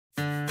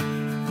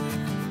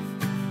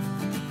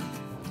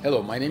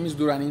Hello, my name is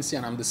Duran Insi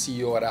and I'm the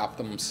CEO at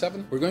Optimum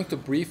 7. We're going to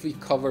briefly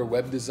cover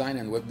web design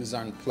and web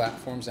design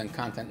platforms and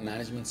content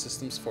management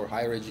systems for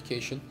higher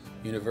education,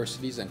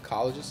 universities and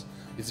colleges.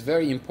 It's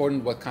very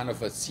important what kind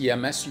of a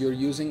CMS you're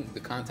using, the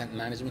content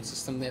management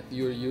system that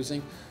you're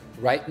using.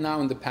 Right now,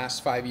 in the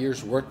past 5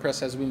 years, WordPress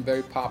has been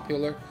very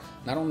popular,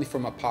 not only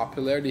from a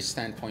popularity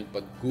standpoint,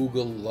 but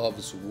Google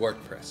loves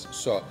WordPress.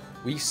 So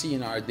we see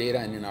in our data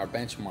and in our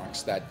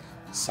benchmarks that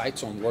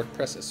sites on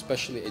WordPress,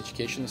 especially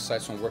educational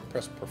sites on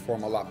WordPress,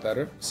 perform a lot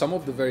better. Some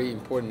of the very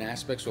important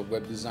aspects of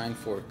web design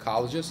for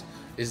colleges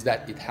is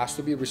that it has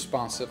to be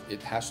responsive,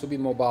 it has to be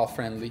mobile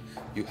friendly,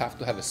 you have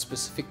to have a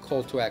specific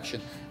call to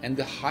action, and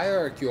the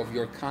hierarchy of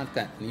your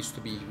content needs to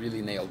be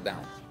really nailed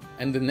down.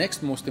 And the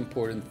next most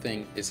important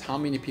thing is how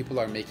many people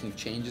are making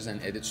changes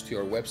and edits to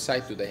your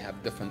website. Do they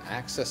have different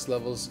access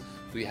levels?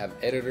 Do you have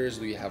editors?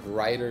 Do you have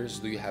writers?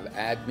 Do you have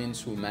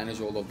admins who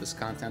manage all of this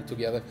content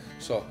together?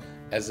 So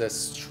as a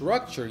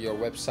structure, your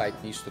website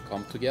needs to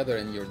come together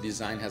and your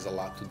design has a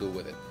lot to do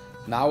with it.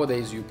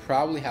 Nowadays, you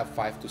probably have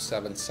 5 to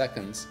 7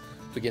 seconds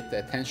to get the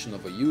attention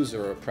of a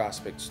user or a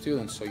prospect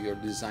student, so your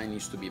design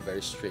needs to be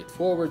very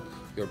straightforward,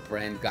 your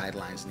brand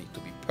guidelines need to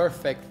be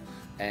perfect,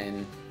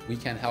 and we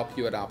can help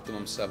you at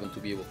Optimum 7 to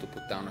be able to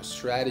put down a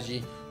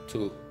strategy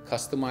to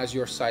customize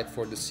your site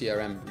for the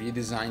CRM,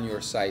 redesign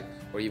your site,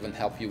 or even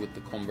help you with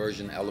the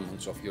conversion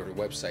elements of your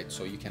website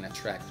so you can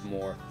attract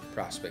more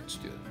prospect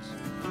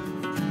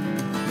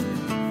students.